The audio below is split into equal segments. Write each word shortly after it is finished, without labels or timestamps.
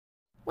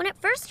When it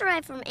first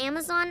arrived from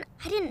Amazon,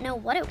 I didn't know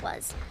what it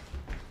was.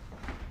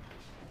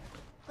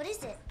 What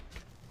is it?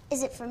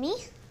 Is it for me?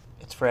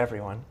 It's for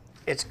everyone.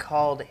 It's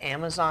called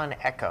Amazon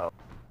Echo.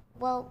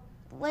 Well,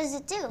 what does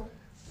it do?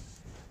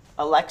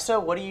 Alexa,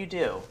 what do you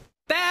do?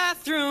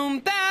 Bathroom,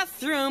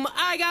 bathroom,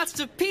 I got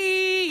to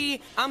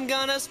pee. I'm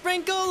gonna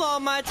sprinkle all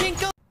my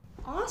tinkle.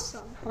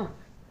 Awesome. Huh.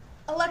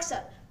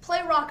 Alexa,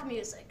 play rock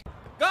music.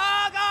 Go,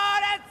 go,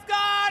 let's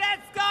go,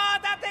 let's go,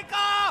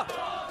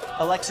 Tateko!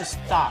 Alexa,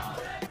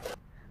 stop.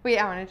 Wait,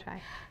 I want to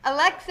try.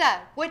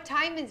 Alexa, what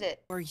time is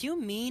it? Are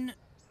you mean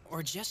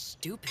or just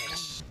stupid?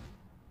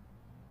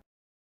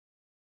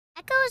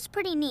 Echo is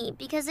pretty neat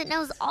because it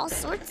knows all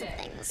sorts of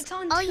things.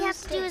 All you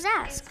have to do is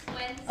ask.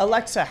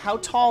 Alexa, how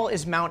tall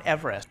is Mount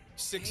Everest?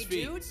 6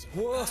 feet. Dudes?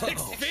 Whoa.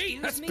 6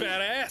 feet? That's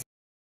badass.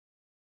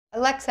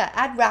 Alexa,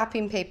 add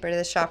wrapping paper to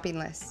the shopping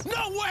list.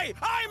 No way!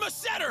 I'm a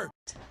setter!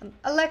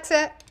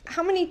 Alexa,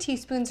 how many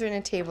teaspoons are in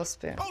a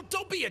tablespoon? Oh,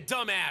 don't be a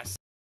dumbass!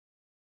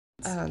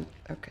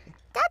 Okay.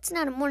 Dad's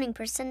not a morning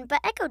person, but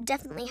Echo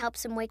definitely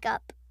helps him wake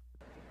up.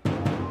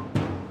 Alexa,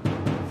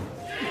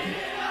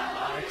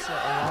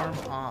 alarm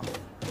off.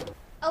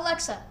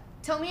 Alexa,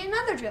 tell me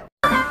another joke.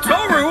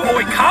 Toru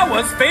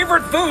Oikawa's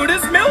favorite food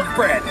is milk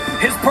bread.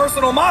 His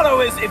personal motto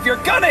is, if you're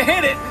gonna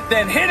hit it,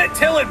 then hit it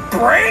till it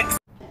breaks.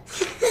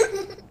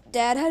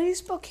 Dad, how do you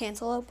spell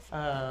cantaloupe?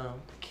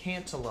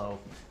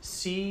 Cantaloupe.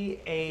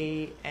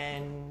 C-A-N-T...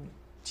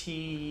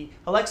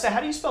 Alexa, how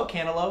do you spell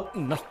cantaloupe?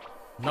 No.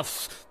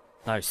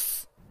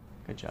 Nice.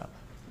 Good job.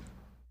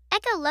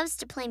 Echo loves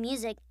to play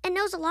music and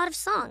knows a lot of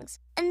songs,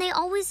 and they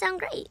always sound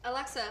great.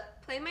 Alexa,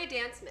 play my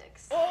dance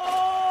mix.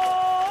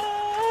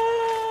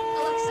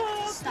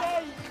 Alexa,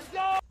 stop.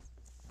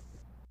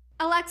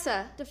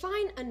 Alexa,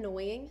 define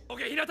annoying.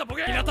 Okay, Hinata,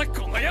 boke! Hinata,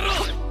 konga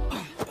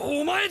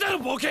omae da ro,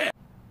 boke!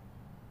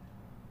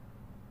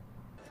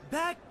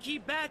 Baki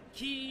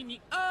baki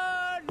ni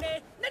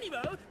ole, nani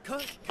wo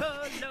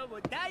kokoro wo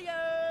da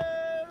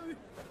yo.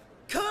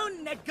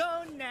 Konna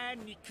konna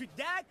ni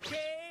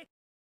kudake.